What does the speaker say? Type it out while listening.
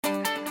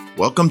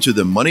Welcome to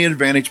the Money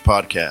Advantage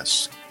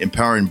Podcast,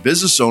 empowering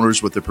business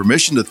owners with the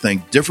permission to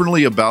think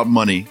differently about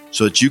money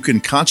so that you can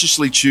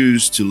consciously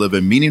choose to live a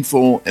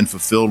meaningful and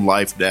fulfilled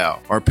life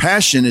now. Our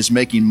passion is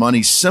making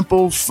money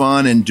simple,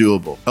 fun, and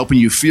doable, helping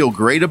you feel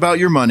great about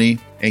your money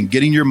and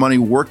getting your money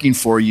working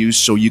for you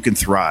so you can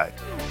thrive.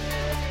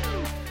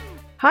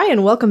 Hi,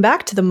 and welcome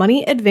back to the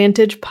Money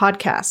Advantage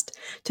Podcast.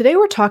 Today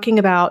we're talking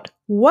about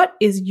what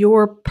is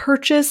your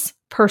purchase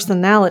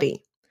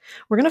personality.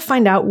 We're going to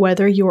find out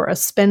whether you're a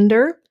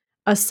spender,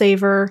 a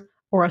saver,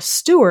 or a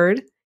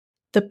steward,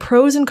 the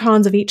pros and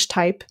cons of each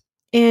type,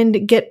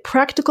 and get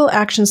practical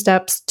action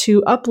steps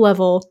to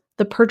up-level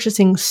the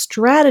purchasing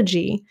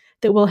strategy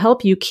that will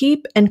help you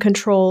keep and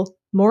control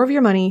more of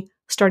your money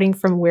starting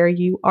from where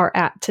you are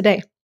at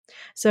today.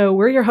 So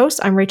we're your hosts.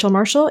 I'm Rachel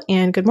Marshall,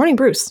 and good morning,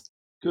 Bruce.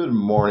 Good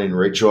morning,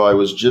 Rachel.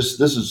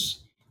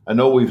 I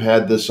know we've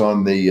had this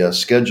on the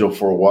schedule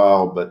for a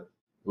while, but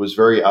it was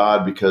very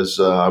odd because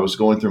I was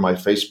going through my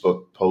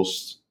Facebook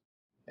posts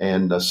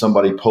and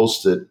somebody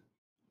posted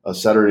a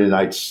Saturday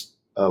night's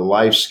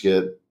live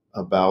skit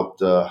about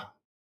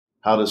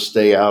how to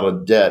stay out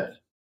of debt,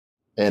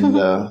 and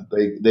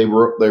they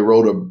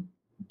wrote a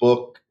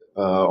book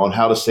on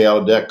how to stay out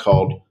of debt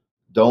called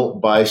 "Don't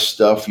Buy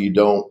Stuff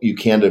You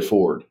Can't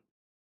Afford."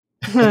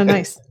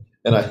 Nice.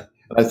 And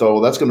I thought,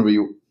 well, that's going to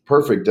be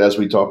perfect as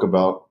we talk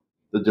about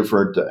the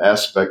different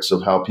aspects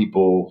of how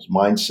people's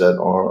mindset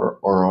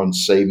are on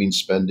saving,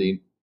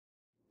 spending,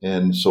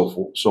 and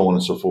so on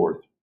and so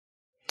forth.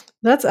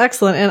 That's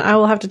excellent. And I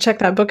will have to check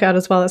that book out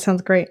as well. That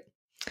sounds great.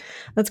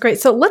 That's great.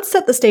 So let's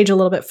set the stage a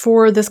little bit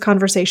for this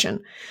conversation.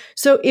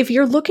 So if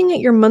you're looking at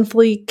your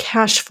monthly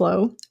cash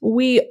flow,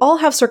 we all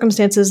have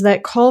circumstances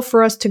that call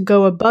for us to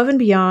go above and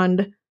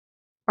beyond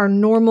our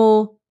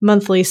normal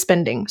monthly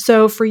spending.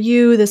 So for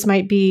you, this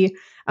might be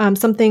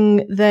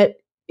something that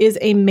is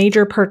a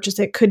major purchase.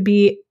 It could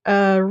be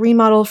a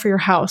remodel for your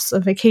house,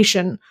 a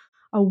vacation,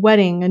 a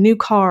wedding, a new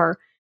car,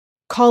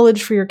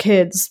 college for your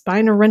kids,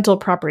 buying a rental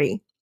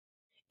property.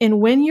 And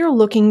when you're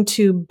looking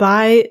to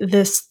buy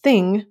this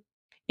thing,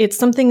 it's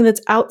something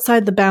that's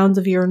outside the bounds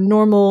of your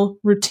normal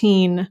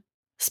routine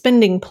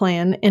spending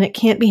plan, and it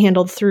can't be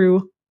handled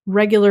through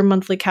regular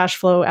monthly cash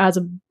flow as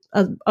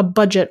a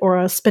budget or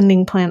a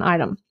spending plan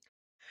item.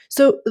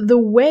 So the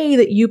way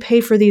that you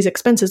pay for these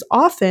expenses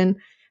often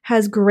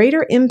has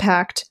greater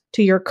impact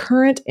to your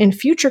current and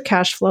future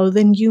cash flow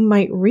than you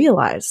might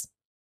realize.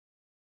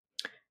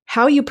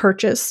 How you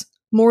purchase,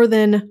 more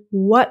than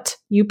what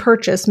you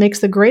purchase, makes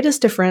the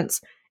greatest difference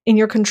in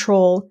your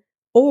control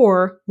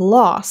or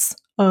loss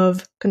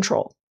of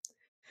control.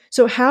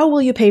 So how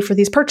will you pay for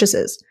these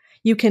purchases?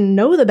 You can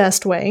know the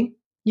best way,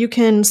 you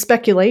can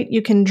speculate,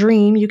 you can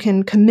dream, you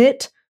can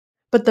commit,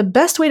 but the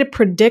best way to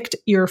predict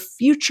your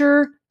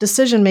future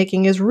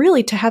decision-making is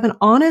really to have an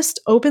honest,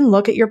 open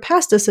look at your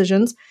past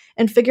decisions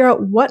and figure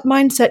out what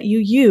mindset you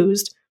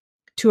used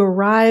to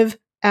arrive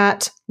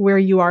at where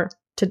you are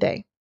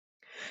today.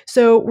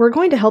 So we're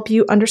going to help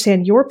you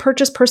understand your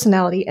purchase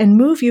personality and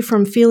move you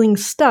from feeling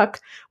stuck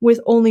with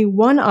only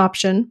one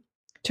option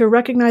to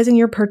recognizing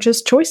your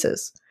purchase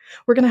choices.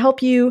 We're going to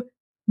help you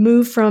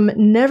move from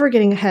never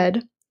getting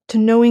ahead to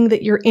knowing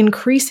that you're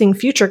increasing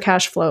future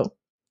cash flow,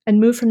 and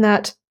move from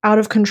that out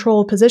of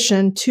control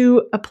position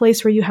to a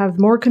place where you have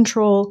more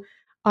control,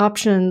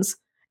 options,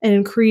 and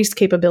increased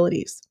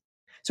capabilities.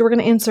 So we're going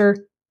to answer,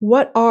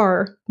 what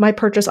are my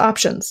purchase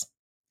options?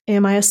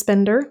 Am I a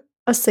spender,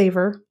 a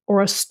saver,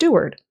 or a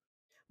steward?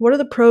 What are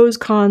the pros,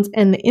 cons,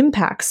 and the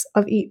impacts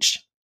of each?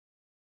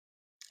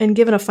 And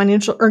given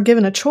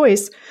a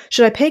choice,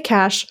 should I pay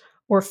cash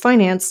or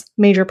finance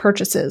major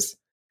purchases?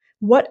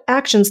 What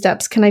action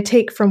steps can I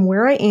take from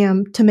where I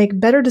am to make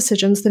better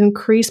decisions that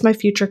increase my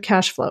future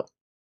cash flow?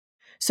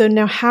 So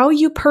now how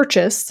you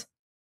purchase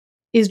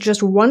is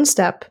just one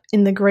step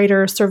in the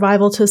greater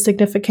survival to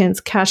significance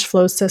cash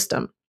flow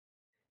system.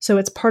 So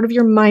it's part of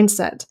your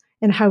mindset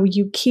and how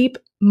you keep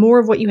more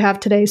of what you have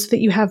today so that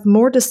you have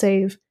more to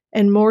save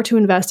and more to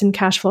invest in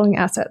cash flowing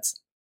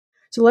assets.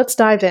 So let's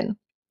dive in.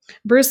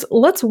 Bruce,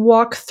 let's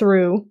walk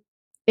through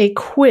a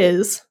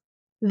quiz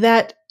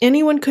that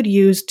anyone could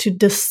use to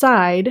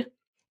decide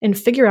and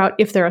figure out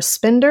if they're a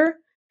spender,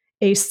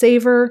 a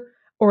saver,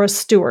 or a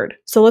steward.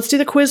 So let's do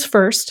the quiz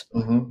first,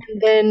 and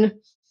then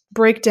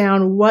break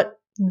down what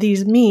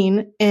these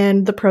mean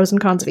and the pros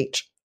and cons of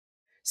each.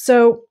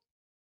 So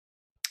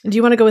do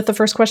you want to go with the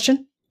first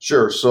question?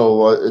 Sure.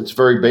 So it's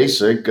very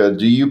basic.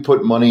 Do you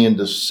put money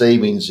into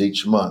savings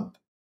each month?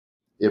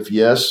 If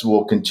yes,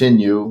 we'll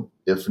continue.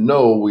 If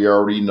no, we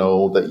already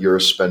know that you're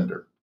a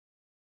spender.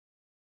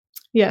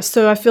 Yes.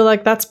 So I feel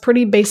like that's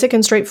pretty basic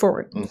and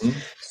straightforward.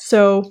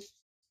 So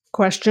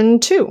question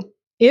 2,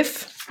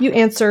 if you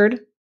answered,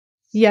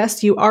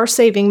 yes, you are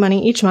saving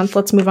money each month,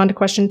 let's move on to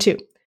question 2.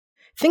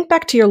 Think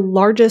back to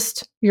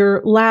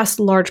your last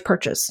large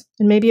purchase.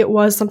 And maybe it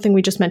was something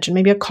we just mentioned,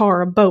 maybe a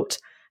car, a boat,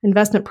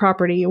 investment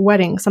property, a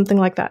wedding, something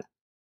like that.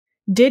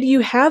 Did you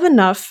have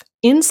enough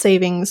in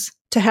savings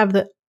to have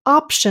the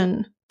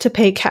option to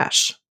pay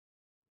cash?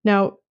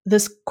 Now,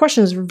 this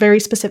question is very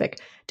specific.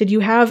 Did you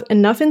have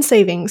enough in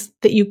savings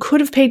that you could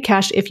have paid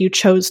cash if you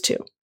chose to?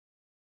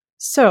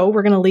 So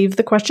we're going to leave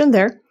the question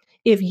there.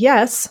 If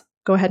yes,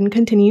 go ahead and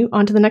continue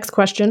on to the next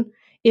question.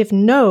 If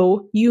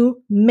no,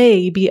 you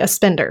may be a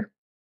spender.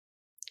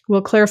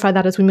 We'll clarify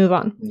that as we move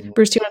on. Mhm.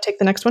 Bruce, do you want to take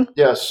the next one?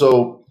 Yeah.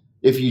 So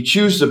if you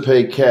choose to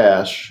pay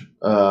cash,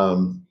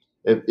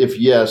 if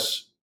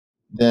yes,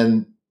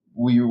 then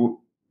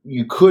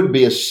you could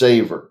be a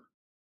saver.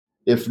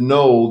 If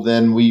no,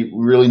 then we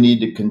really need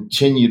to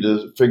continue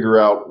to figure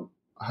out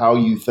how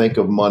you think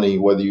of money,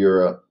 whether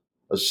you're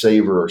a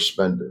saver or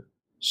spender.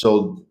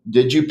 So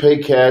did you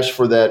pay cash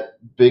for that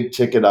big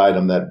ticket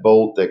item, that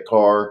boat, that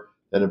car,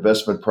 that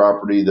investment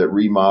property, that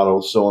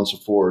remodel, so on and so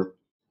forth?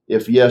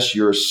 If yes,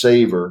 you're a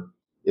saver.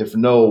 If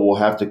no, we'll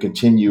have to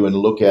continue and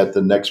look at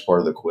the next part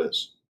of the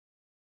quiz.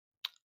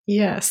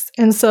 Yes.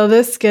 And so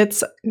this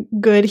gets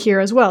good here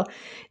as well.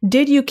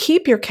 Did you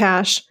keep your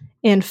cash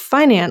and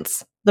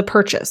finance the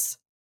purchase?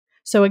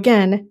 So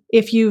again,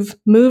 if you've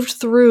moved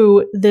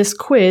through this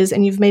quiz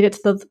and you've made it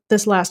to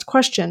this last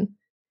question,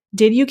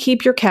 did you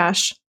keep your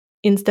cash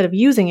instead of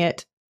using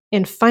it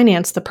and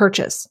finance the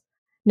purchase?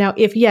 Now,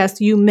 if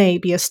yes, you may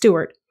be a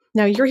steward.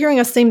 Now, you're hearing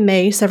us say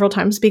may several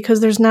times because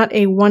there's not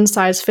a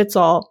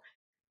one-size-fits-all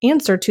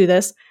answer to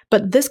this,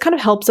 but this kind of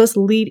helps us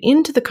lead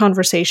into the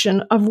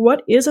conversation of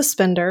what is a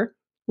spender,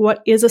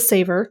 what is a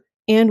saver,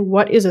 and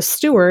what is a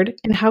steward,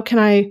 and how can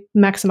I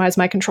maximize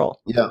my control?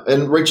 Yeah,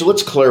 and Rachel,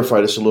 let's clarify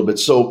this a little bit.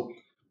 So,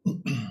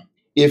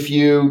 if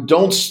you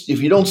don't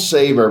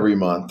save every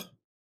month,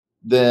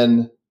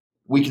 then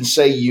we can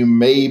say you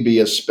may be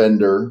a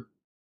spender,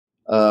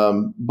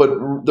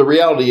 but the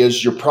reality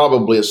is you're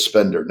probably a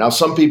spender. Now,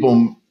 some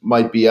people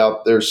might be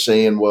out there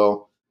saying,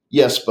 "Well,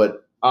 yes,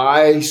 but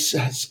I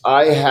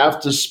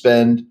have to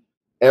spend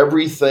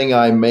everything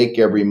I make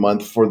every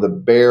month for the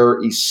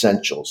bare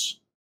essentials,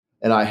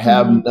 and I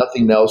have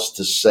nothing else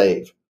to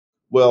save."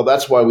 Well,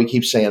 that's why we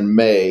keep saying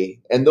may,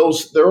 and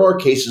there are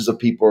cases of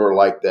people who are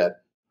like that.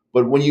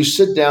 But when you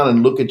sit down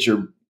and look at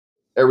your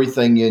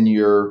everything in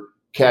your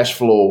cash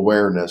flow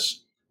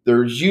awareness,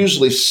 there's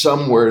usually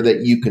somewhere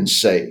that you can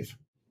save,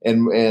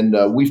 and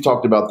we've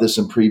talked about this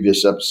in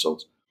previous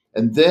episodes.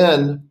 And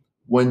then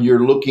when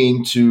you're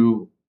looking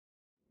to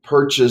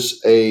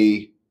purchase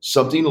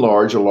something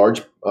large, a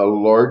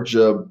large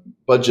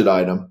budget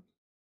item,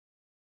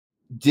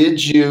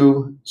 did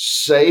you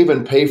save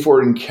and pay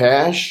for it in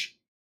cash,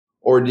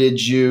 or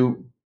did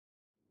you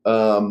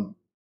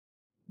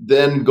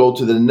then go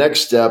to the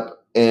next step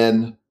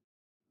and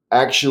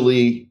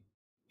actually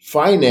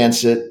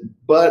finance it,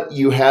 but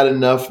you had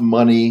enough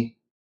money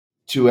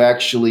to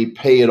actually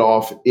pay it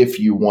off if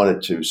you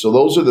wanted to? So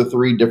those are the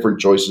three different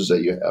choices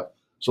that you have.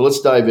 So let's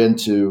dive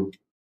into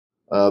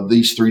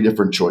these three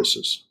different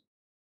choices.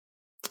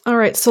 All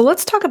right, so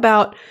let's talk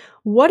about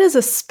what is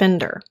a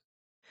spender.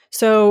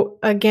 So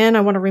again,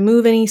 I want to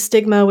remove any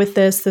stigma with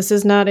this. This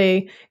is not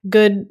a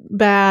good,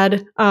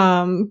 bad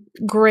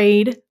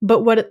grade,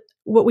 but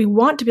what we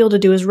want to be able to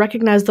do is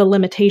recognize the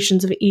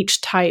limitations of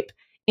each type.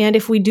 And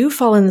if we do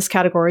fall in this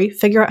category,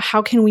 figure out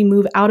how can we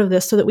move out of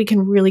this so that we can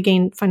really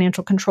gain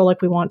financial control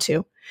like we want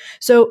to.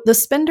 So the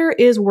spender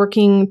is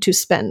working to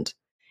spend,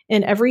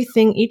 and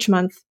everything each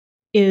month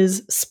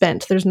is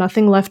spent. There's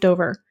nothing left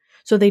over.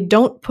 So they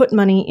don't put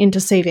money into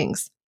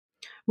savings,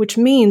 which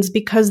means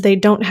because they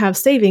don't have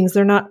savings,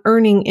 they're not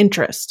earning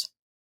interest.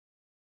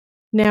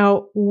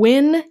 Now,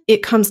 when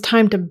it comes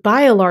time to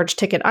buy a large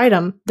ticket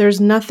item,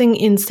 there's nothing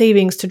in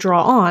savings to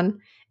draw on,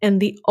 and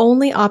the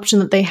only option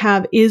that they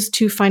have is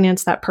to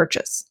finance that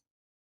purchase.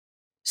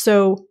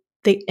 So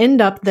they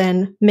end up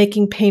then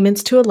making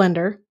payments to a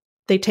lender.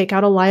 They take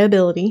out a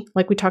liability,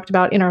 like we talked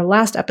about in our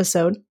last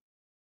episode.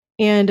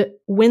 And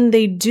when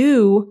they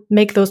do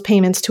make those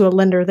payments to a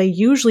lender, they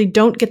usually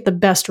don't get the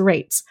best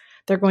rates.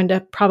 They're going to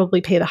probably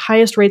pay the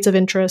highest rates of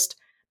interest.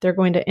 They're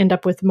going to end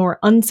up with more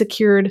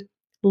unsecured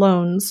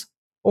loans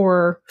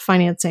or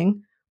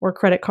financing or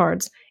credit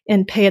cards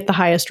and pay at the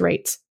highest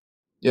rates.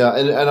 Yeah,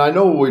 and I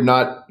know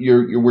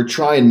we're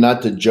trying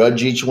not to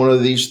judge each one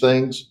of these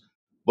things,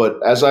 but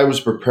as I was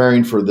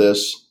preparing for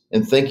this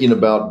and thinking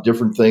about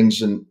different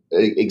things and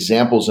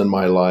examples in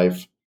my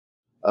life,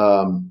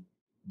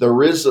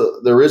 there is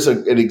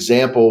an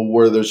example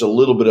where there's a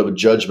little bit of a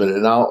judgment,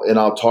 and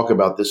I'll talk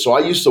about this. So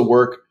I used to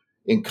work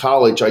in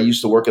college. I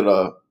used to work at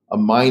a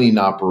mining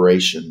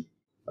operation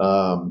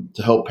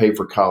to help pay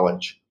for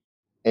college,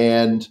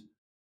 and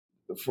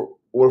for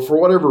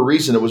whatever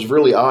reason, it was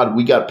really odd.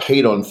 We got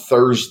paid on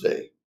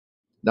Thursday,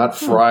 not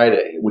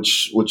Friday,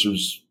 which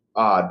was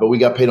odd, but we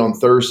got paid on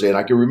Thursday. And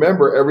I can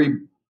remember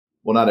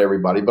not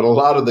everybody, but a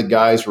lot of the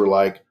guys were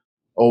like,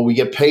 "Oh, we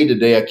get paid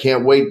today. I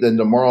can't wait. Then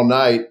tomorrow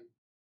night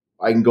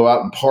I can go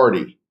out and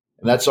party."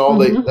 And that's all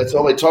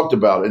they talked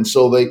about. And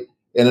so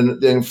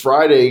then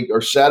Friday or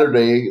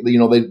Saturday,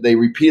 they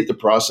repeated the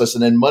process.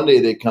 And then Monday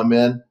they come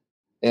in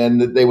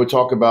and they would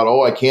talk about,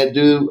 "Oh, I can't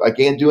do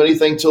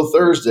anything till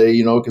Thursday,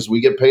 because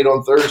we get paid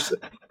on Thursday."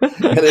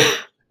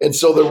 and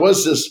so there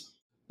was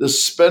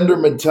this spender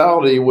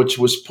mentality, which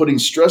was putting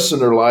stress in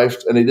their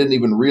life, and they didn't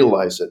even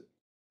realize it.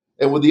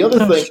 And with the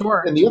other Oh, thing,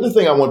 sure. and the other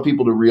thing I want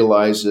people to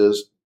realize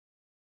is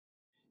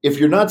if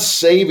you're not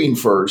saving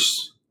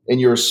first and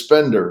you're a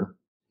spender,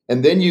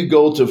 and then you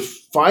go to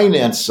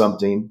finance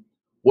something,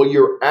 what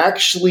you're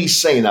actually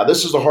saying, now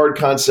this is a hard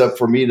concept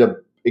for me to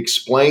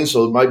explain,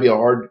 so it might be a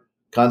hard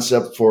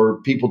concept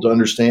for people to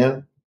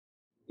understand.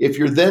 If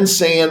you're then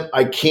saying,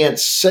 I can't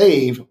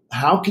save,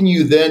 how can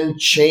you then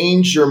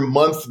change your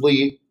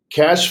monthly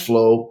cash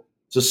flow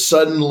to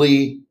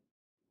suddenly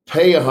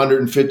pay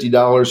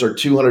 $150 or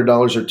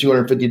 $200 or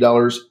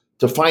 $250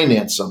 to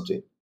finance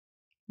something?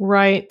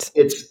 Right.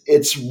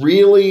 It's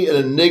really an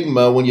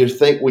enigma when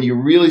you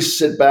really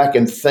sit back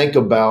and think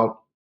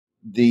about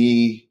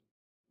the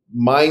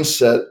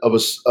mindset of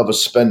a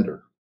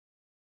spender.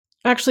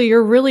 Actually,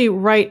 you're really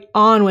right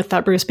on with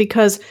that, Bruce,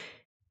 because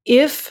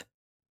if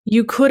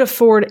you could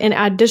afford an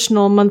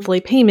additional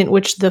monthly payment,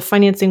 which the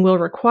financing will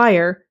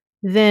require,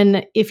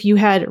 then if you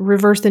had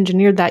reverse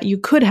engineered that, you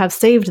could have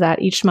saved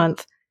that each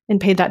month and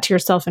paid that to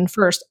yourself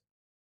first,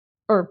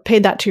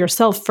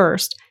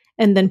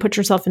 and then put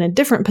yourself in a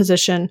different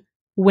position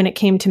when it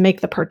came to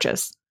make the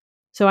purchase.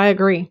 So I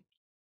agree.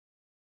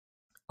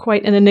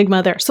 Quite an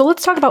enigma there. So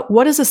let's talk about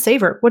what is a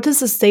saver? What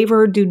does a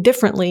saver do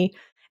differently,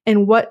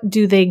 and what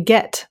do they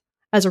get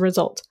as a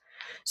result?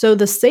 So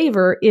the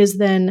saver is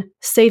then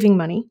saving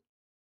money.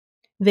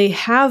 They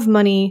have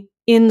money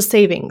in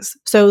savings.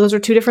 So those are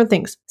two different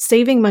things.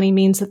 Saving money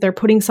means that they're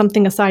putting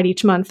something aside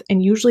each month,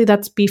 and usually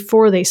that's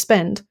before they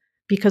spend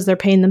because they're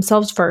paying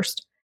themselves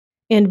first.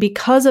 And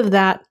because of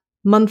that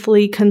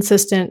monthly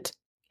consistent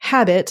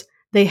habit,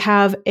 they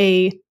have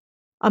a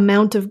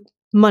amount of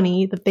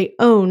money that they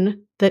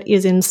own that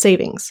is in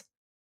savings.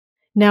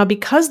 Now,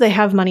 because they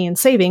have money in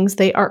savings,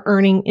 they are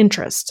earning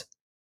interest.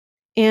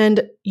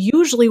 And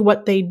usually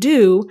what they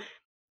do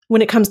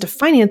when it comes to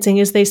financing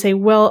is they say,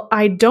 well,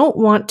 I don't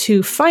want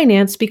to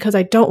finance because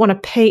I don't want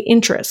to pay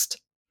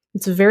interest.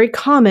 It's very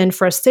common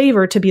for a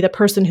saver to be the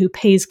person who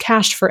pays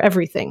cash for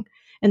everything.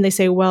 And they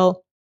say,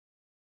 well,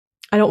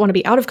 I don't want to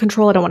be out of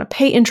control. I don't want to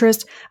pay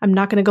interest. I'm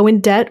not going to go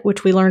in debt,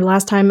 which we learned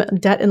last time.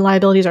 Debt and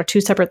liabilities are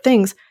two separate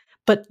things.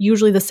 But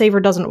usually the saver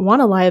doesn't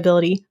want a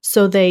liability,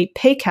 so they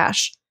pay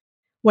cash.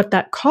 What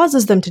that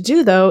causes them to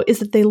do, though, is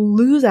that they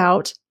lose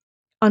out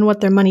on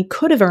what their money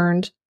could have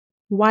earned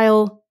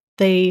while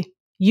they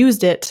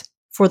used it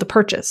for the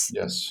purchase.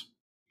 Yes.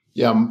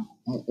 Yeah.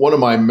 One of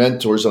my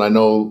mentors, and I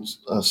know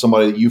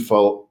somebody that you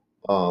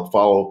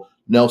follow,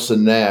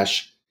 Nelson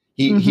Nash,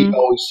 he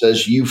always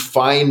says, you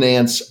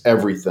finance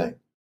everything.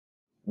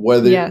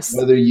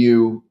 Whether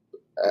you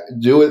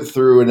do it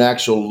through an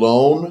actual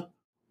loan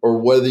or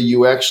whether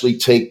you actually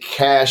take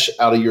cash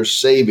out of your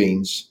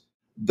savings,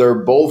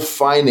 they're both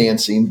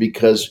financing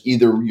because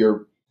either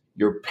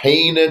you're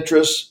paying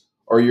interest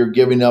or you're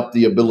giving up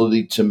the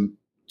ability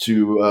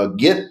to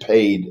get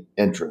paid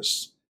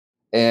interest.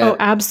 And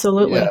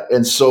absolutely. Yeah,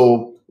 and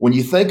so when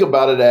you think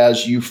about it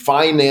as you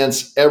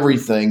finance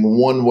everything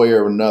one way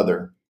or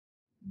another,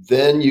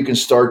 then you can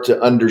start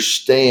to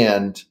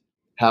understand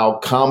how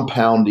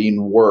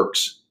compounding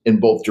works in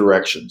both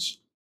directions.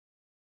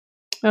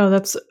 Oh,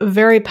 that's a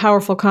very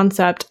powerful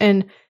concept.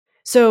 And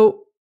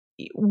so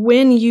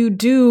when you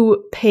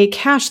do pay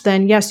cash,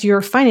 then yes,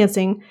 you're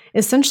financing.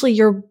 Essentially,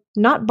 you're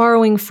not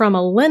borrowing from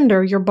a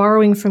lender, you're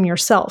borrowing from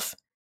yourself.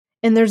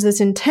 And there's this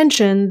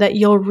intention that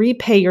you'll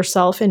repay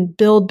yourself and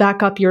build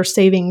back up your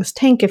savings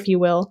tank, if you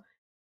will.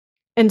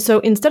 And so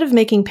instead of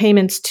making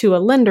payments to a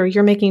lender,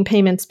 you're making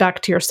payments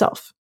back to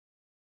yourself.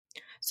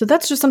 So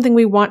that's just something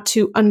we want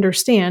to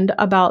understand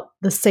about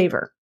the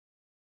saver.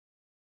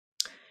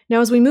 Now,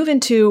 as we move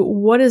into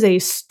what is a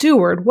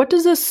steward, what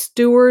does a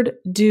steward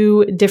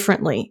do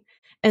differently?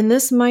 And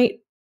this might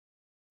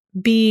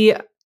be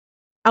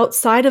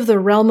outside of the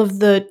realm of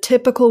the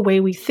typical way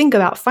we think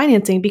about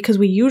financing, because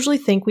we usually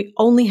think we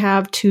only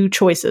have two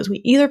choices.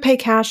 We either pay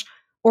cash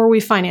or we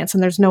finance,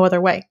 and there's no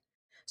other way.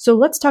 So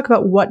let's talk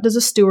about what does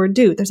a steward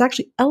do. There's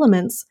actually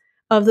elements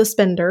of the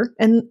spender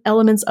and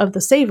elements of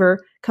the saver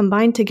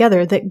combined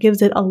together that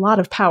gives it a lot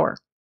of power.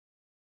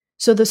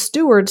 So the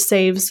steward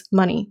saves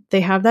money.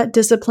 They have that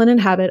discipline and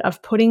habit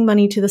of putting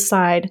money to the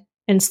side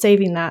and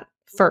saving that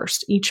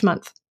first each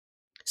month.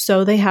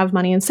 So they have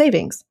money in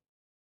savings.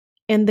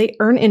 And they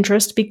earn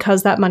interest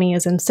because that money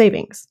is in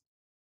savings.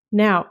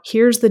 Now,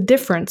 here's the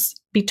difference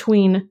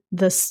between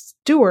the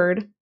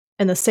steward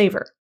and the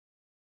saver.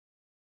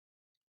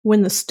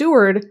 When the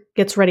steward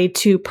gets ready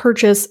to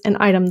purchase an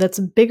item that's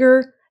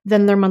bigger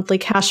than their monthly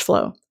cash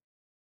flow,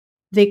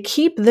 they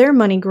keep their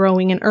money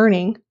growing and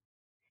earning,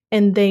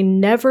 and they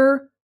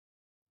never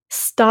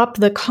stop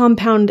the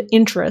compound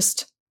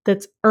interest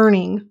that's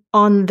earning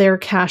on their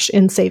cash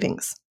in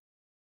savings.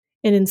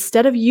 And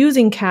instead of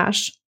using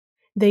cash,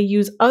 they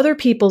use other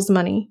people's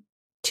money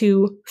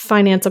to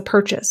finance a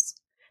purchase.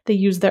 They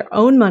use their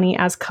own money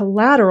as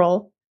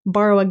collateral,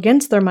 borrow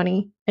against their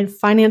money, and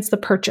finance the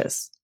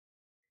purchase.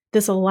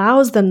 This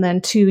allows them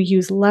then to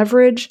use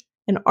leverage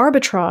and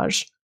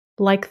arbitrage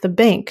like the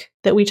bank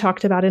that we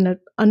talked about in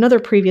another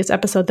previous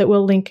episode that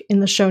we'll link in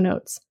the show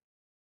notes.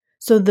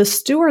 So the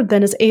steward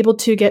then is able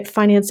to get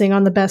financing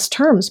on the best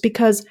terms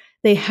because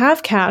they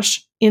have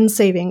cash in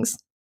savings.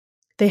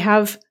 They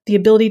have the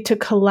ability to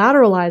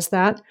collateralize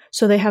that.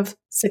 So they have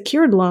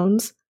secured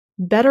loans,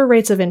 better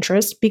rates of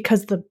interest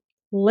because the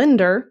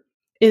lender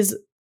is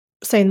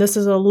saying this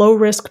is a low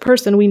risk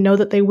person. We know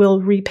that they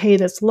will repay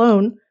this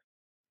loan.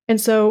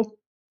 And so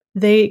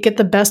they get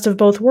the best of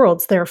both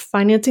worlds. They're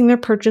financing their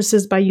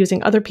purchases by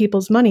using other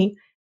people's money,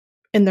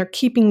 and they're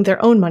keeping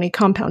their own money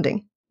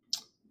compounding.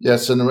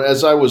 Yes, and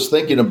as I was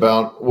thinking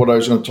about what I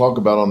was going to talk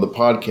about on the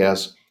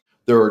podcast,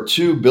 there are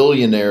two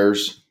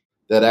billionaires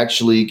that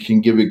actually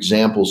can give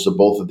examples of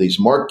both of these.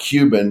 Mark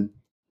Cuban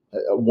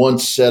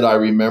once said, I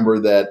remember,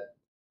 that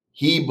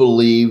he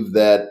believed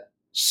that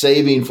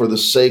saving for the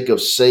sake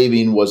of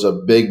saving was a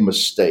big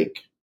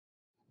mistake.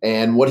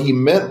 And what he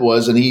meant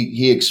was, and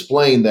he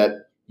explained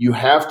that you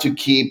have to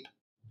keep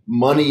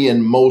money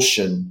in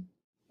motion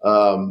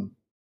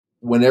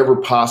whenever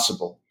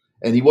possible.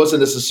 And he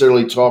wasn't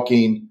necessarily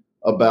talking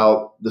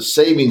about the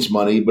savings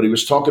money, but he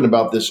was talking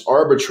about this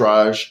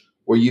arbitrage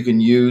where you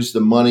can use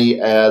the money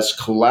as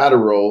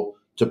collateral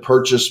to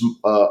purchase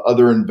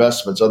other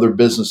investments, other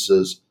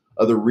businesses,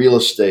 other real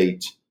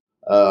estate,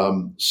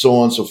 so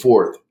on and so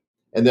forth.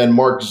 And then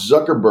Mark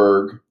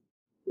Zuckerberg,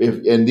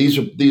 Mark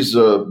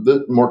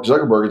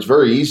Zuckerberg, it's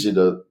very easy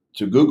to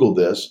Google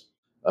this.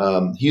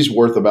 He's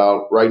worth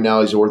about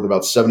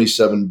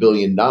 $77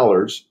 billion.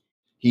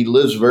 He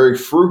lives very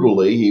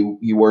frugally.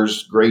 He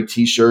wears gray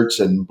T-shirts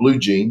and blue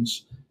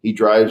jeans. He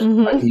drives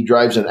an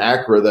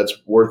Acura that's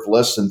worth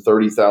less than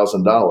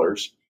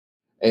 $30,000.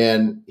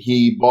 And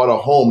he bought a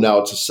home. Now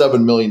it's a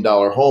 $7 million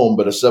home,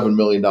 but a $7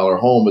 million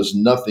home is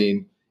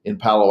nothing in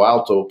Palo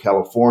Alto,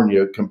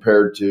 California,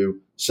 compared to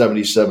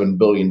 $77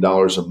 billion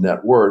of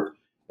net worth.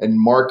 And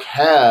Mark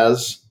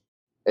has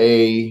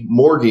a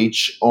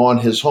mortgage on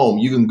his home.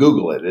 You can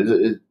Google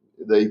it.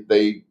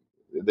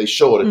 They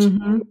show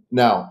it.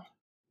 Now,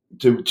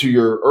 to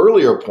your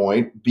earlier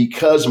point,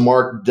 because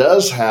Mark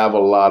does have a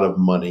lot of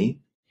money,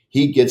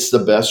 he gets the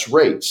best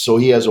rates. So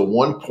he has a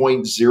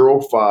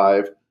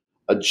 1.05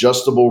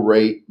 adjustable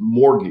rate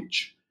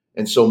mortgage.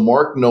 And so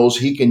Mark knows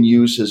he can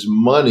use his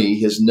money,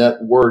 his net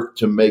worth,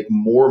 to make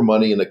more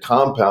money in a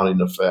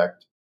compounding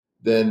effect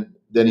than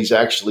he's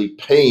actually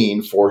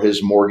paying for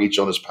his mortgage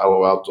on his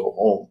Palo Alto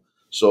home.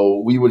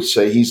 So we would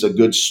say he's a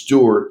good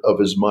steward of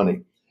his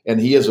money. And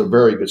he is a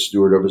very good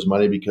steward of his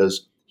money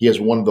because he has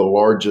one of the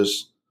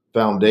largest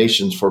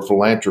foundations for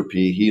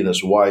philanthropy he and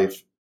his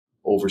wife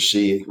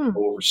oversee.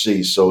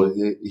 So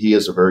he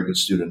is a very good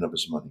student of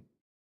his money.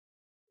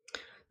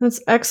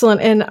 That's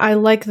excellent. And I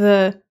like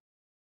the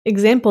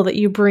example that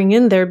you bring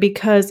in there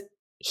because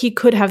he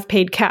could have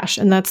paid cash.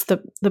 And that's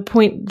the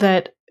point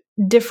that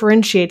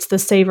differentiates the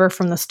saver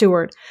from the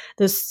steward.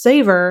 The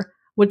saver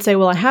would say,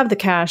 well, I have the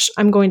cash.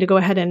 I'm going to go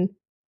ahead and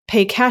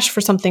pay cash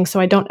for something so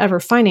I don't ever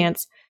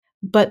finance.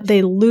 But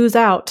they lose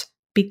out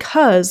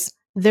because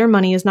their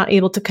money is not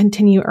able to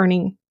continue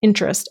earning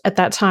interest at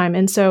that time.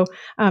 And so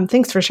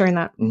thanks for sharing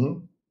that.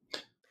 Mm-hmm.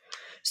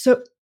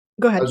 So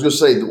go ahead. I was going to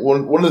say,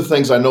 one of the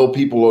things I know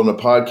people on the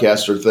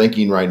podcast are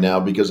thinking right now,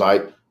 because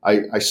I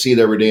see it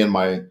every day in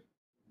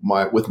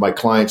with my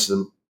clients,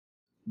 and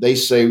they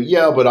say,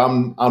 yeah, but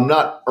I'm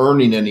not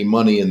earning any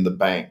money in the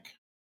bank.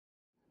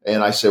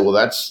 And I say, well,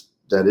 that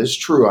is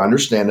true. I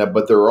understand that.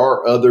 But there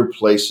are other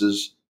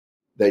places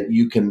that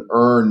you can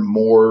earn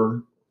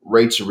more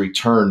rates of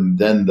return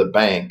than the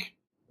bank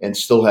and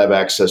still have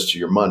access to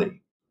your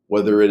money,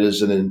 whether it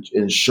is an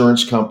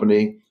insurance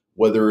company,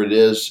 whether it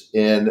is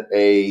in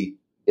an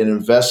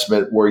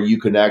investment where you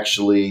can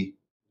actually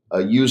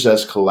use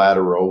as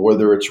collateral,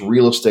 whether it's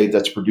real estate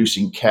that's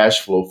producing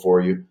cash flow for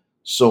you,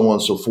 so on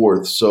and so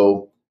forth.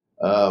 So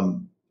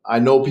I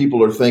know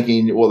people are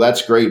thinking, well,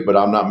 that's great, but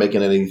I'm not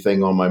making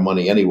anything on my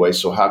money anyway.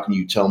 So how can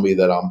you tell me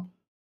that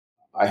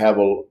I have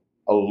a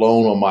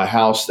loan on my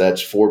house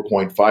that's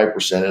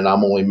 4.5% and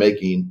I'm only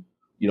making,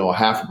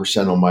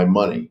 0.5% on my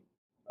money?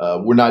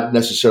 We're not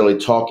necessarily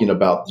talking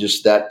about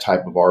just that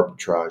type of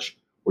arbitrage.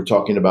 We're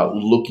talking about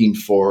looking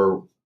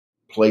for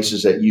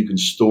places that you can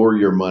store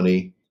your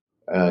money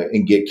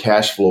and get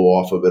cash flow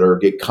off of it or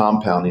get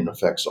compounding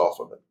effects off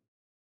of it.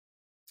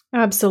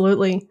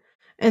 Absolutely.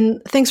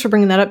 And thanks for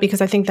bringing that up, because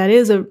I think that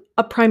is a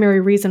primary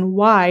reason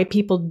why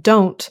people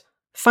don't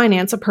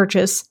finance a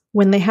purchase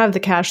when they have the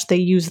cash. They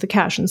use the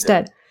cash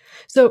instead.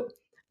 So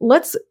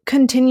let's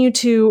continue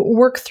to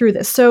work through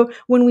this. So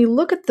when we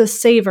look at the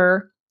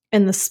saver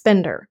and the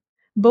spender,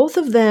 both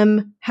of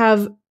them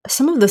have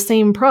some of the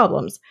same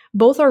problems.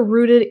 Both are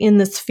rooted in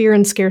this fear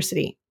and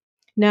scarcity.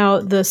 Now,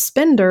 the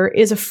spender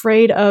is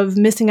afraid of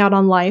missing out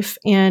on life.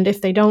 And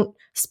if they don't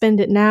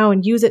spend it now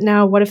and use it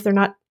now, what if they're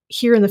not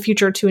here in the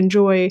future to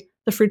enjoy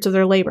the fruits of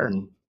their labor?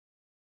 Mm-hmm.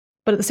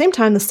 But at the same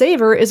time, the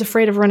saver is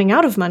afraid of running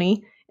out of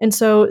money. And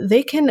so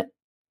they can,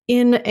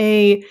 in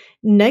a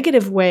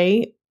negative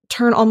way,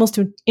 turn almost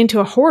into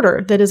a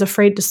hoarder that is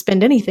afraid to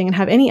spend anything and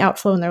have any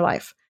outflow in their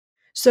life.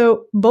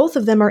 So both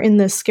of them are in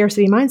this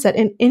scarcity mindset,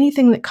 and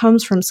anything that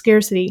comes from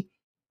scarcity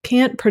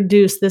can't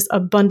produce this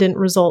abundant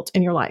result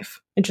in your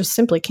life. It just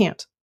simply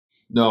can't.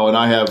 No, and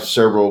I have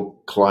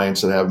several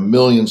clients that have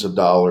millions of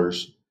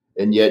dollars,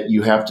 and yet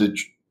you have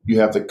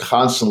to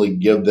constantly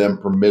give them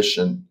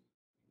permission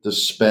to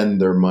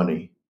spend their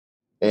money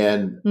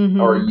and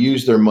or Mm-hmm.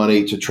 use their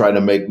money to try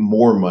to make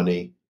more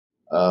money.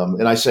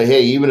 And I say,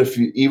 hey,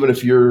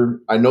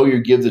 I know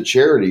you give to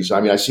charities.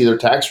 I mean, I see their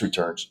tax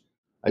returns.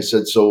 I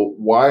said, so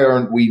why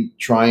aren't we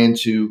trying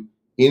to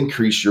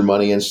increase your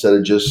money instead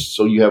of just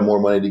so you have more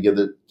money to give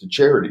to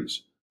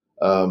charities?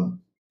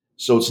 Um,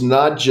 so it's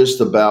not just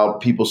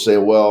about people say,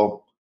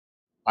 well,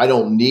 I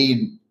don't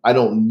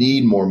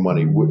need more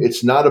money.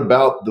 It's not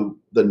about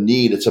the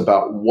need. It's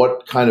about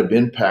what kind of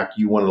impact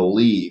you want to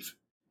leave.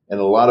 And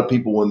a lot of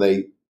people,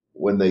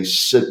 when they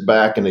sit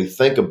back and they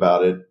think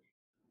about it,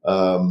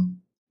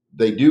 um,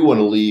 they do want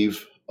to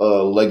leave a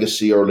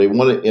legacy or they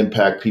want to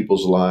impact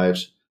people's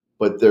lives,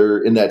 but they're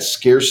in that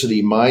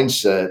scarcity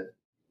mindset,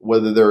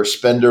 whether they're a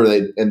spender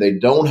and they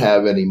don't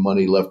have any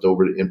money left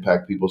over to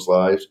impact people's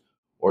lives,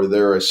 or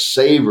they're a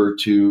saver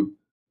to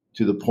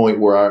the point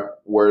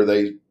where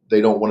they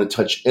don't want to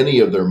touch any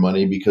of their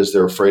money because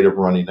they're afraid of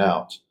running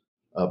out.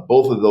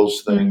 Both of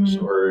those things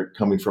Mm-hmm. are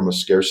coming from a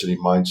scarcity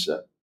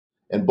mindset,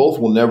 and both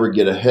will never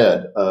get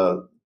ahead.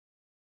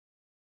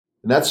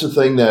 And that's the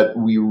thing that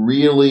we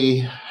really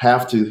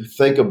have to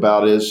think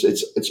about is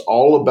it's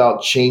all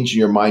about changing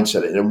your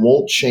mindset, and it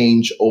won't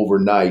change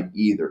overnight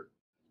either.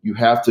 You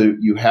have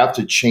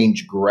to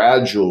change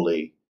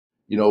gradually.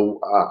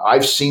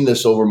 I've seen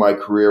this over my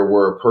career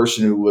where a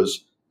person who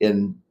was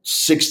in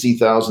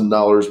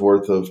 $60,000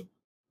 worth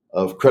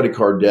of credit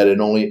card debt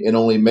and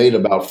only made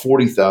about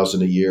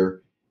 40,000 a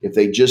year, if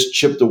they just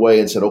chipped away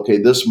and said, okay,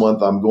 this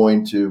month I'm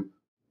going to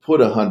put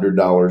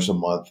 $100 a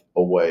month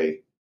away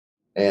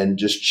and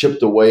just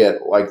chipped away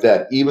at like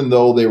that, even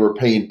though they were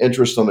paying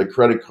interest on the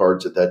credit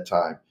cards at that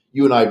time.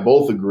 You and I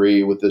both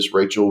agree with this,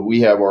 Rachel.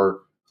 We have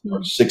our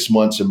 6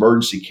 months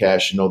emergency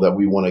cash, that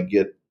we want to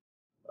get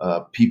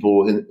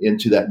people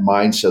into that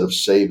mindset of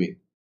saving.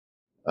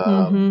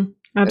 Um,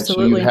 Mm-hmm. and so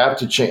you Absolutely. have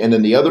to change. And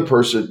then the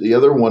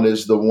other one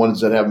is the ones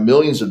that have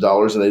millions of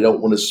dollars and they don't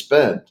want to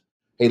spend.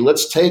 Hey,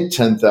 let's take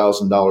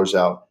 $10,000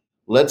 out.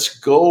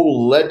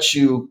 Let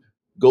you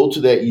go to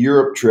that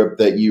Europe trip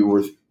that you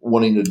were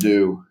wanting to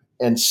do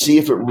and see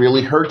if it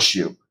really hurts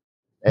you.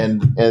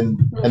 And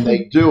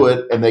they do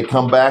it and they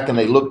come back and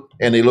they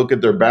look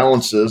at their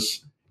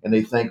balances and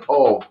they think,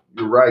 oh,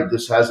 you're right,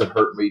 this hasn't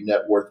hurt me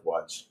net worth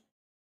wise.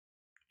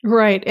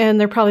 Right. And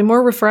they're probably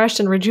more refreshed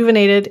and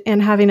rejuvenated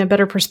and having a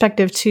better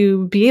perspective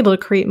to be able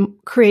to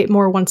create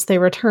more once they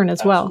return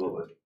as well.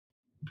 Absolutely.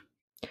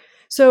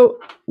 So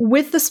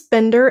with the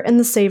spender and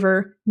the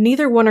saver,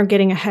 neither one are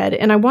getting ahead.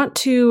 And I want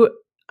to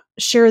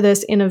share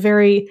this in a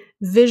very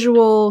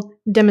visual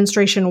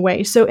demonstration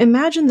way. So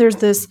imagine there's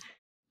this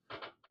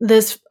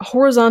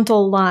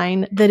horizontal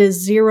line that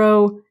is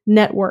zero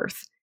net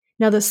worth.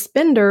 Now the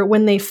spender,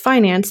 when they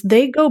finance,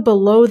 they go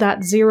below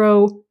that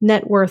zero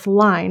net worth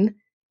line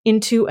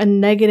into a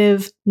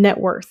negative net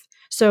worth.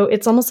 So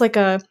it's almost like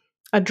a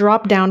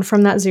drop down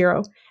from that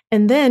zero.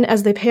 And then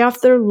as they pay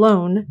off their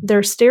loan,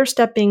 they're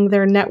stair-stepping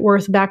their net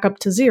worth back up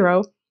to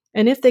zero.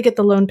 And if they get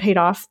the loan paid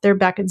off, they're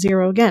back at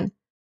zero again.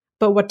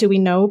 But what do we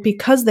know?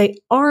 Because they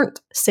aren't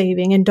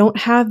saving and don't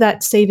have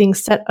that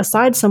savings set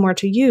aside somewhere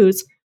to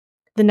use,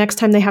 the next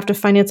time they have to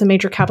finance a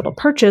major capital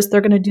purchase,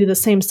 they're going to do the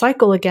same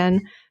cycle again,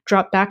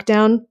 drop back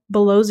down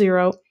below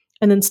zero,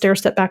 and then stair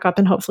step back up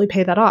and hopefully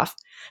pay that off.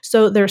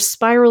 So they're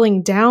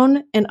spiraling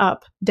down and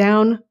up,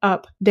 down,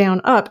 up,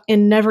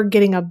 and never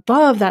getting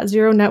above that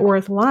zero net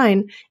worth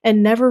line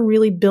and never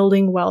really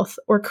building wealth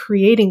or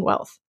creating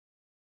wealth.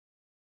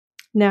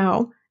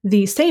 Now,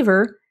 the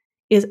saver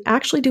is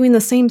actually doing the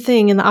same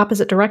thing in the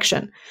opposite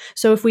direction.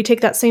 So if we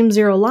take that same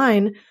zero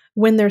line,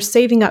 when they're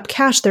saving up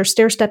cash, they're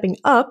stair-stepping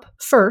up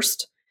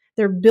first.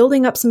 They're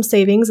building up some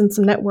savings and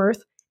some net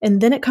worth, and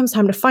then it comes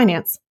time to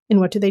finance. And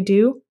what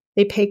do?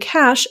 They pay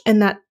cash,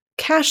 and that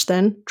cash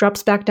then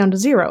drops back down to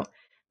zero,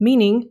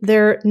 meaning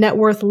their net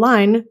worth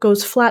line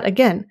goes flat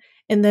again.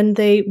 And then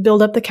they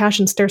build up the cash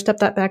and stair-step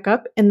that back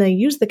up, and they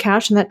use the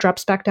cash, and that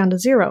drops back down to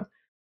zero.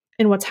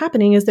 And what's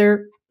happening is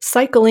they're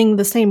cycling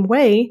the same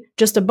way,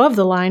 just above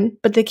the line,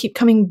 but they keep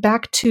coming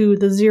back to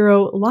the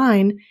zero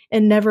line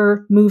and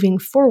never moving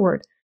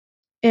forward.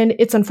 And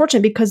it's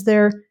unfortunate because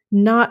they're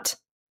not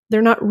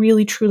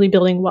really truly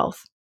building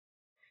wealth.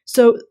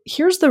 So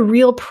here's the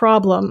real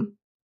problem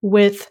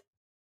with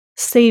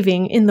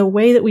saving in the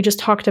way that we just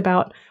talked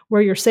about,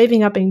 where you're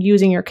saving up and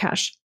using your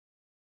cash.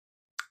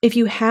 If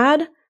you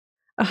had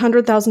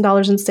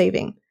 $100,000 in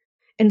saving,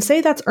 and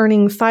say that's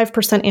earning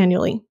 5%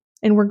 annually,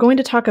 and we're going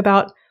to talk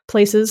about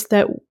places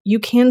that you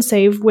can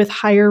save with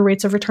higher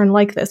rates of return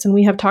like this, and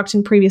we have talked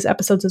in previous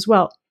episodes as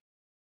well.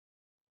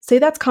 Say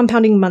that's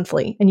compounding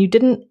monthly, and you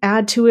didn't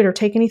add to it or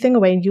take anything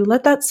away, and you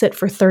let that sit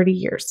for 30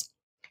 years.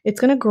 It's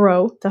going to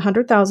grow. The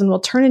 $100,000 will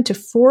turn into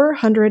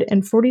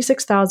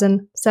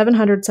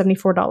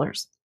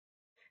 $446,774.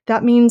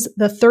 that means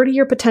the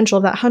 30-year potential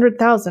of that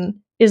 100,000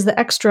 is the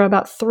extra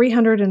about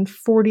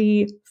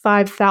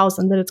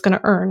 345,000 that it's going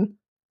to earn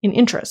in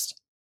interest.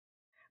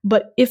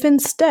 But if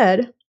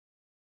instead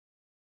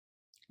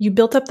you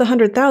built up the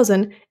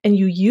 100,000 and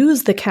you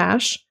use the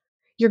cash,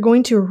 you're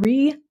going to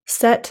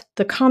reset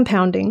the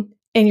compounding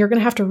and you're going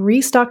to have to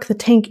restock the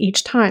tank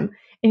each time.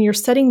 And you're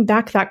setting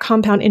back that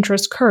compound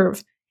interest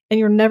curve, and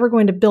you're never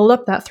going to build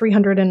up that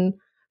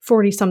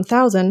 340 some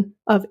thousand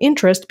of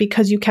interest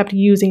because you kept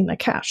using the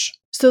cash.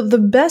 So the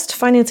best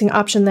financing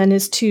option then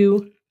is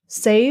to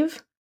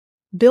save,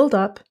 build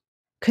up,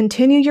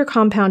 continue your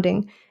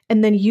compounding,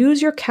 and then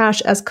use your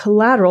cash as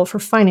collateral for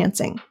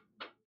financing.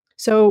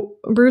 So,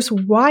 Bruce,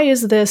 why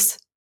is this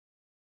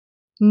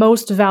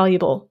most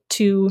valuable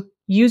to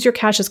use your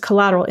cash as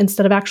collateral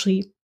instead of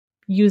actually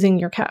using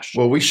your cash?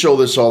 Well, we show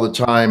this all the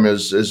time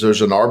as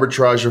there's an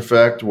arbitrage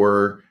effect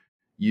where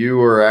you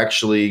are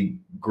actually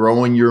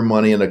growing your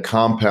money in a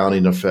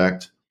compounding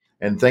effect.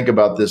 And think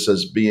about this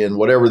as being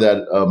whatever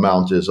that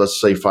amount is,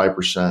 let's say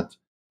 5%.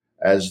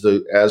 As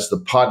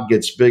the pot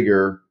gets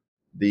bigger,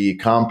 the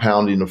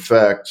compounding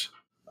effect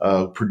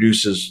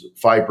produces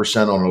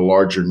 5% on a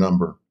larger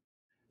number.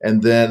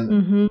 And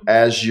then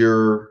as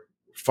you're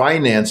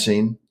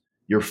financing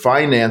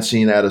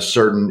at a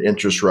certain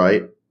interest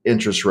rate,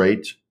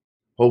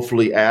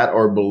 hopefully at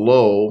or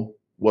below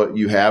what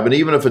you have. And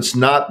even if it's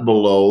not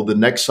below, the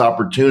next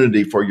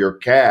opportunity for your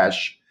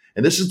cash,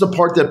 and this is the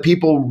part that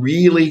people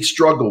really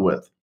struggle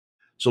with.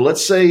 So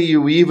let's say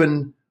you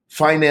even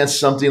finance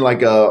something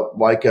like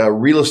a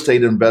real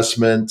estate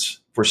investment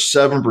for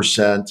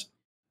 7%,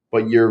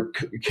 but your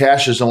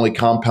cash is only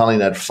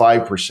compounding at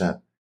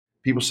 5%.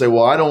 People say,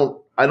 well, I don't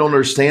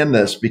understand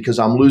this because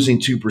I'm losing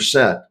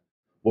 2%.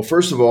 Well,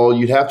 first of all,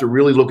 you'd have to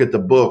really look at the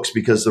books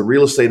because the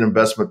real estate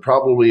investment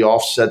probably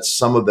offsets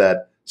some of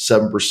that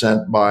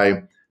 7%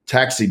 by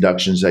tax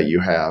deductions that you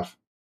have.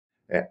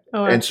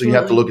 And so you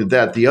have to look at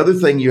that. The other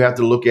thing you have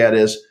to look at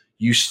is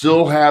you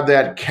still have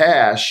that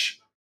cash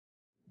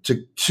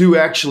to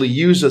actually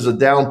use as a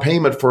down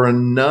payment for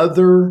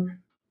another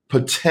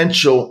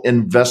potential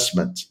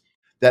investment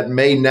that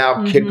may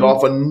now kick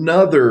off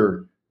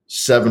another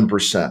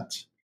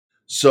 7%.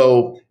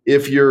 So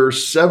if your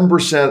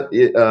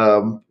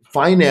 7%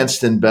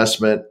 financed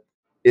investment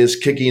is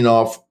kicking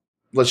off,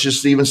 let's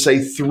just even say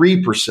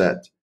 3%,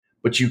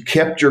 but you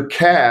kept your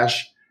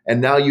cash and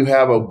now you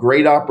have a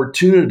great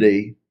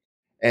opportunity.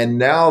 And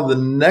now the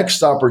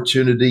next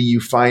opportunity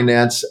you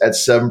finance at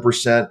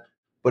 7%,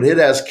 but it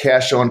has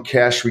cash on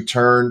cash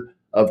return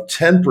of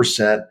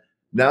 10%.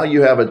 Now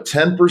you have a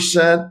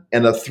 10%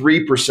 and a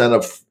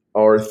 3%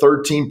 or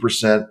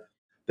 13%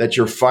 that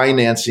you're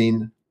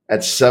financing at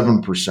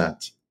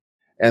 7%.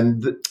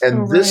 And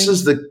this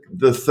is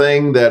the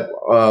thing that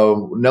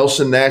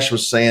Nelson Nash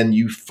was saying,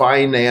 you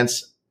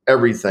finance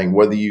everything,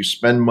 whether you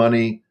spend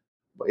money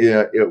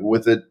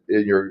with it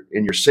in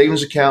your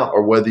savings account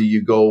or whether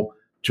you go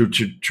to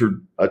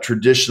a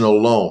traditional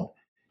loan.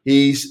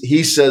 He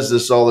says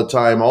this all the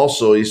time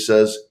also. He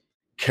says,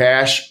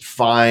 cash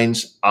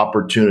finds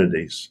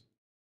opportunities.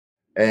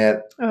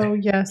 And oh,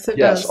 yes, it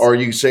does. Or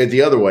you can say it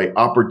the other way,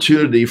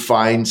 opportunity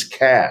finds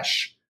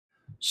cash.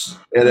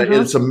 And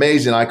it's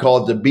amazing. I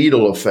call it the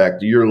Beetle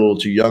effect. You're a little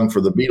too young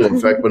for the Beetle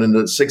effect, but in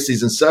the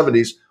 60s and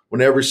 70s,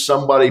 whenever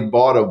somebody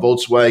bought a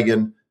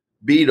Volkswagen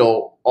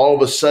Beetle, all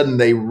of a sudden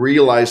they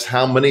realized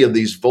how many of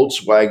these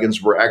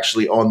Volkswagens were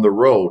actually on the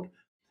road.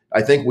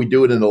 I think we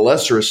do it in a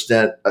lesser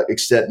extent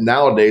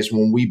nowadays.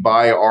 When we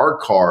buy our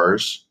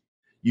cars,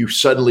 you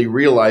suddenly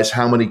realize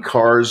how many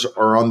cars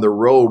are on the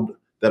road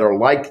that are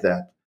like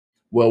that.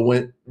 Well,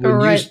 when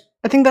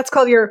I think that's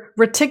called your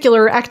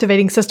reticular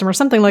activating system or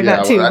something like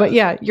that too. But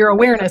yeah, your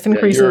awareness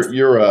increases.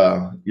 You're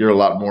a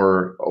lot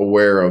more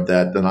aware of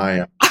that than I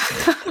am.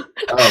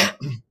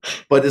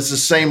 But it's the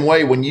same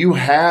way when you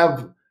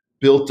have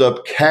built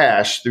up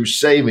cash through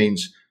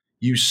savings,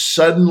 you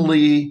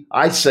suddenly,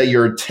 I say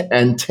your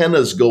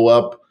antennas go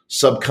up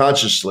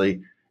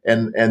subconsciously,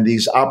 and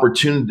these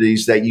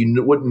opportunities that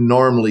you wouldn't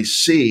normally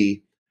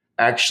see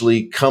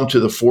actually come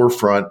to the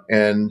forefront,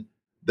 and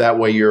that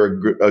way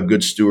you're a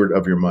good steward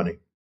of your money.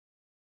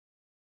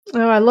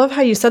 Oh, I love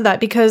how you said that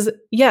because,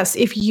 yes,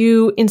 if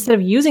you, instead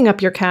of using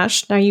up your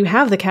cash, now you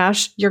have the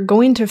cash, you're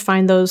going to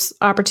find those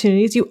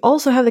opportunities. You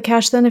also have the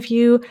cash then if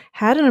you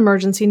had an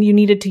emergency and you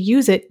needed to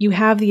use it, you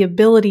have the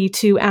ability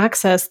to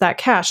access that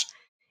cash.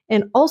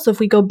 And also, if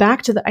we go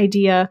back to the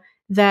idea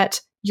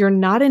that you're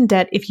not in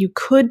debt if you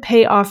could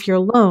pay off your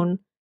loan,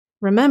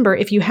 remember,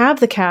 if you have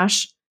the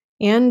cash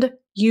and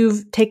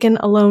you've taken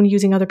a loan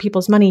using other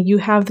people's money, you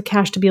have the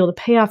cash to be able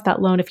to pay off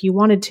that loan if you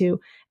wanted to.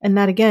 And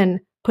that,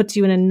 again, puts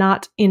you in a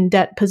not in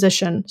debt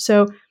position.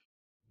 So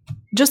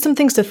just some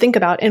things to think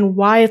about and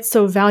why it's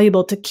so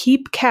valuable to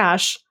keep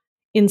cash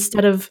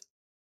instead of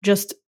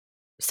just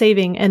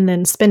saving and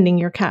then spending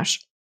your cash.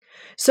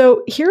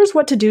 So here's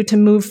what to do to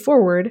move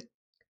forward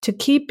to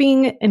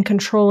keeping and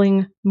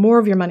controlling more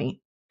of your money.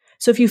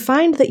 So if you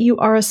find that you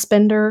are a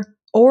spender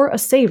or a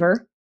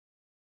saver,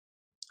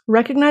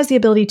 recognize the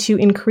ability to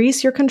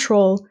increase your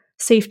control,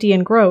 safety,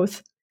 and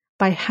growth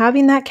by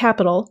having that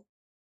capital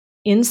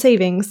in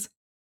savings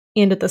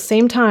and at the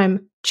same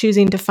time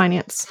choosing to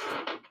finance.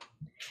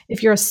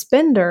 If you're a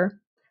spender,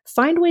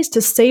 find ways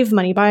to save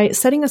money by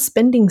setting a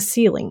spending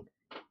ceiling.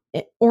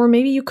 Or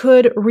maybe you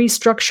could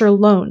restructure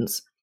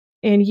loans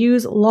and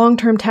use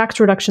long-term tax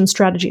reduction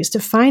strategies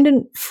to find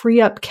and free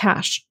up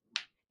cash.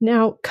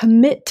 Now,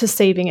 commit to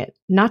saving it,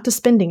 not to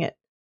spending it,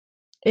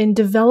 and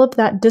develop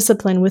that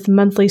discipline with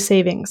monthly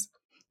savings.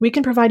 We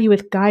can provide you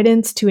with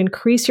guidance to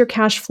increase your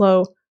cash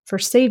flow for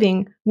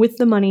saving with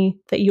the money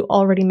that you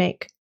already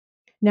make.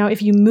 Now,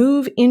 if you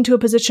move into a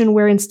position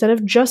where instead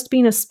of just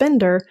being a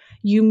spender,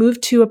 you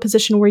move to a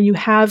position where you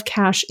have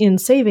cash in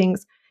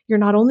savings, you're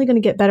not only going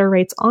to get better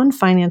rates on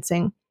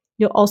financing,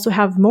 you'll also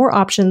have more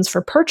options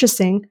for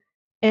purchasing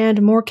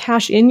and more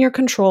cash in your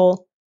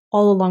control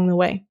all along the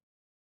way.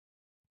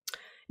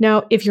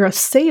 Now, if you're a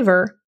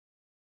saver,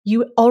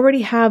 you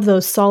already have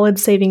those solid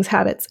savings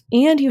habits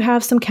and you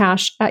have some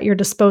cash at your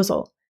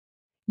disposal.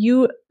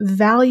 You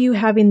value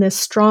having this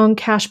strong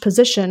cash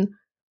position,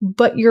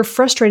 but you're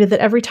frustrated that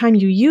every time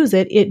you use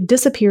it, it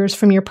disappears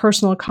from your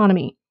personal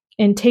economy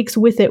and takes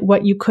with it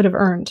what you could have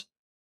earned.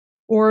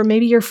 Or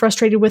maybe you're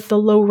frustrated with the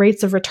low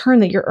rates of return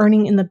that you're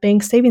earning in the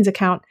bank savings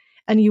account,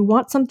 and you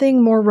want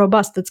something more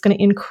robust that's going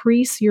to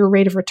increase your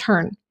rate of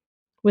return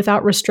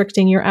without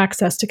restricting your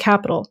access to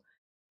capital.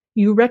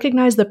 You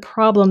recognize the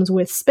problems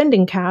with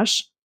spending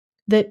cash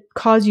that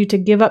cause you to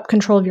give up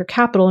control of your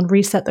capital and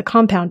reset the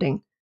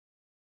compounding.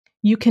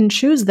 You can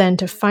choose then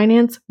to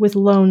finance with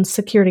loans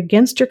secured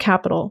against your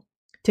capital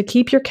to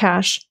keep your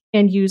cash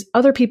and use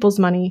other people's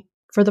money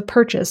for the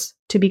purchase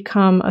to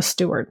become a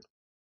steward.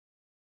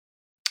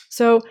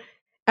 So,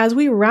 as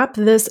we wrap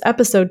this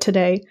episode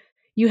today,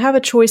 you have a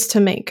choice to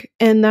make,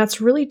 and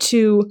that's really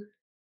to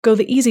go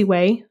the easy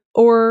way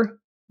or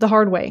the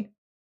hard way.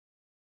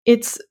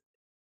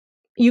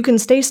 You can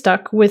stay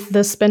stuck with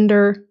the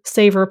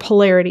spender-saver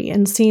polarity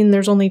and seeing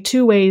there's only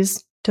two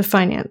ways to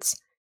finance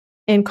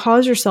and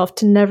cause yourself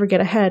to never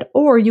get ahead,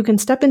 or you can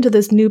step into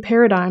this new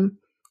paradigm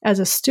as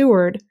a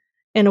steward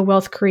and a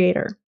wealth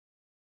creator.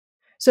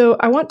 So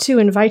I want to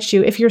invite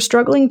you, if you're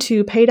struggling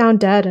to pay down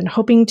debt and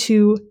hoping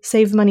to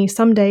save money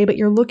someday, but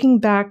you're looking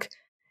back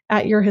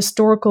at your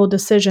historical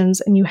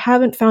decisions and you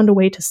haven't found a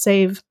way to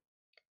save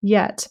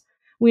yet,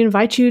 we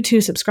invite you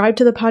to subscribe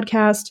to the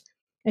podcast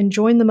and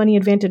join the Money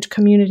Advantage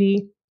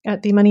community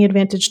at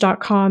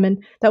themoneyadvantage.com,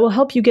 and that will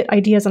help you get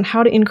ideas on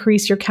how to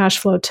increase your cash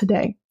flow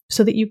today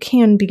so that you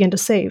can begin to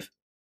save.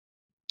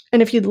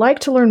 And if you'd like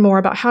to learn more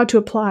about how to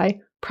apply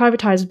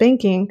privatized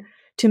banking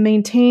to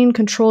maintain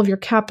control of your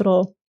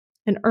capital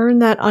and earn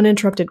that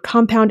uninterrupted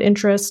compound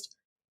interest,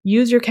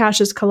 use your cash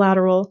as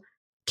collateral,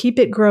 keep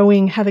it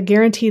growing, have a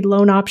guaranteed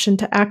loan option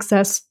to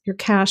access your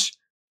cash,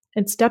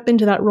 and step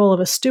into that role of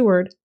a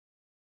steward,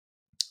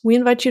 we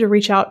invite you to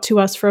reach out to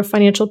us for a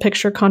financial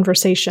picture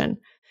conversation,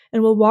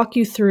 and we'll walk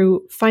you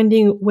through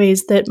finding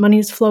ways that money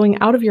is flowing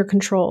out of your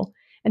control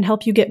and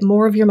help you get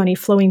more of your money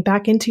flowing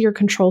back into your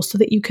control so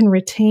that you can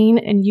retain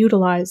and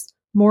utilize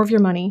more of your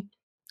money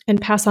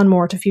and pass on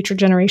more to future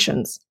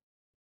generations.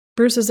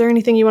 Bruce, is there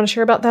anything you want to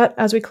share about that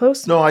as we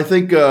close? No, I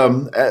think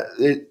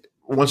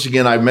once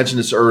again, I mentioned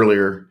this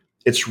earlier,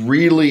 it's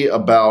really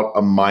about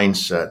a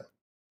mindset.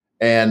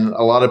 And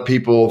a lot of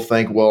people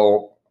think,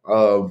 well,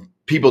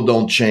 people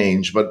don't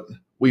change, but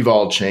we've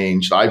all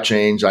changed. I've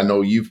changed. I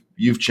know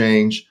you've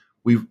changed.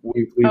 We've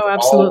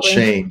all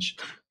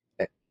changed.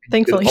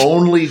 Thankfully. You can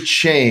only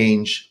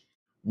change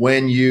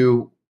when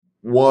you,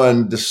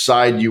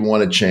 decide you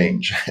want to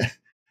change.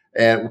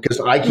 And because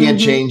I can't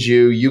change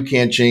you, you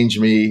can't change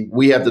me.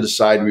 We have to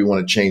decide we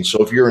want to change.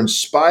 So if you're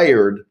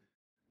inspired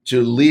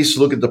to at least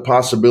look at the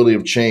possibility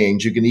of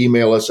change, you can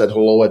email us at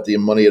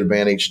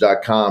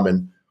hello@themoneyadvantage.com,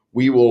 and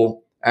we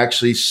will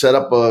actually set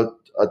up a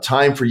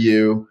time for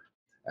you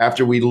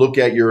after we look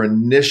at your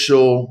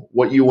initial,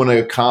 what you want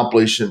to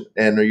accomplish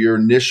and your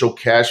initial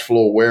cash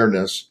flow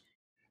awareness.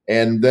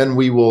 And then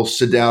we will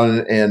sit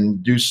down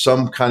and do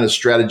some kind of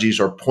strategies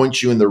or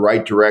point you in the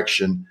right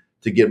direction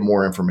to get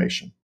more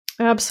information.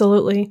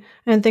 Absolutely.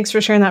 And thanks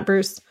for sharing that,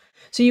 Bruce.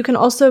 So you can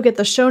also get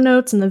the show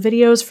notes and the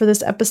videos for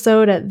this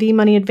episode at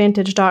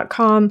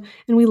themoneyadvantage.com.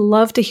 And we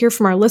love to hear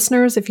from our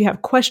listeners. If you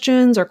have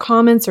questions or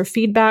comments or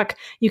feedback,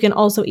 you can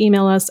also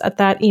email us at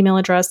that email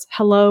address,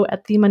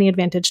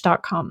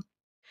 hello@themoneyadvantage.com.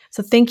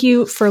 So thank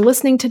you for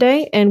listening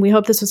today, and we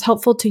hope this was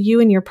helpful to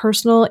you in your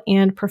personal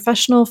and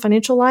professional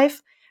financial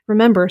life.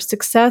 Remember,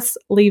 success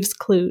leaves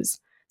clues.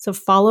 So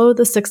follow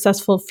the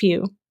successful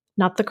few,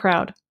 not the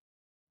crowd,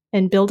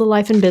 and build a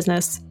life and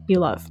business you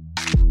love.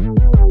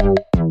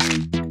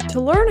 To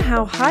learn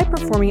how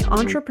high-performing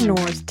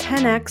entrepreneurs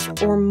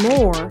 10x or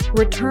more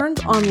returns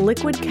on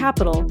liquid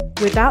capital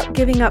without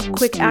giving up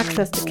quick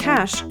access to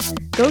cash,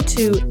 go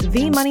to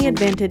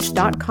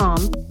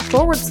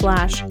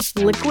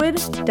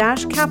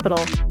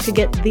themoneyadvantage.com/liquid-capital to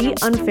get The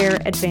Unfair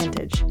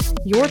Advantage,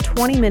 your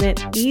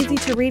 20-minute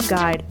easy-to-read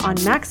guide on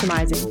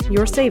maximizing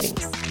your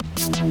savings.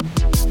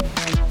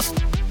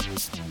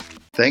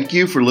 Thank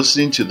you for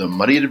listening to the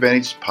Money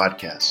Advantage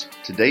podcast.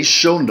 Today's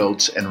show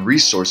notes and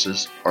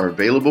resources are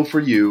available for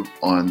you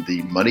on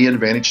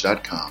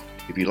themoneyadvantage.com.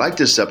 If you like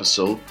this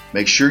episode,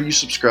 make sure you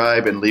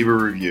subscribe and leave a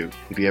review.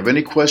 If you have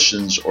any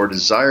questions or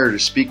desire to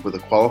speak with a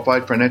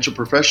qualified financial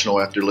professional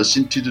after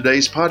listening to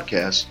today's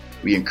podcast,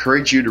 we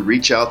encourage you to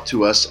reach out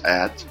to us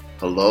at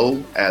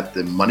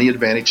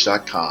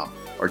hello@themoneyadvantage.com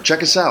or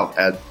check us out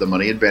at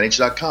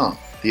themoneyadvantage.com.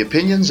 The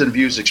opinions and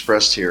views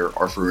expressed here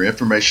are for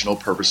informational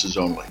purposes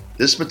only.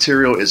 This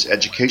material is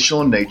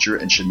educational in nature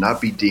and should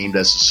not be deemed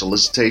as a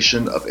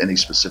solicitation of any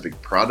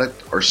specific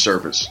product or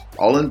service.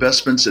 All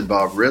investments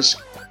involve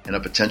risk and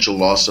a potential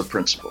loss of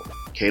principal.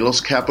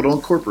 Kalos Capital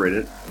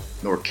Incorporated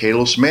nor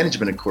Kalos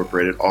Management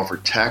Incorporated offer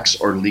tax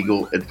or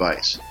legal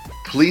advice.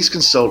 Please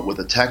consult with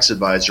a tax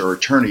advisor or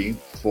attorney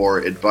for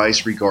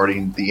advice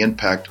regarding the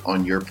impact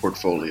on your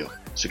portfolio.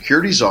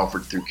 Securities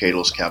offered through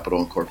Kalos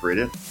Capital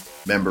Incorporated,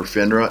 member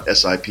FINRA,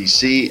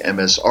 SIPC,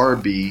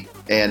 MSRB,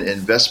 and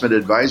investment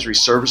advisory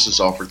services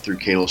offered through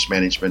Kalos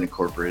Management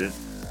Incorporated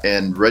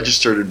and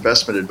registered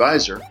investment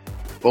advisor,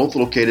 both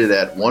located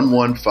at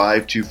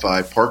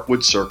 11525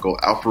 Parkwood Circle,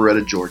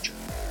 Alpharetta, Georgia.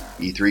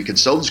 E3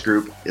 Consultants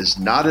Group is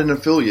not an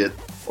affiliate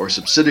or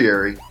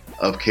subsidiary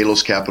of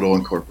Kalos Capital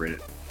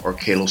Incorporated or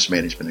Kalos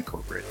Management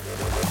Incorporated.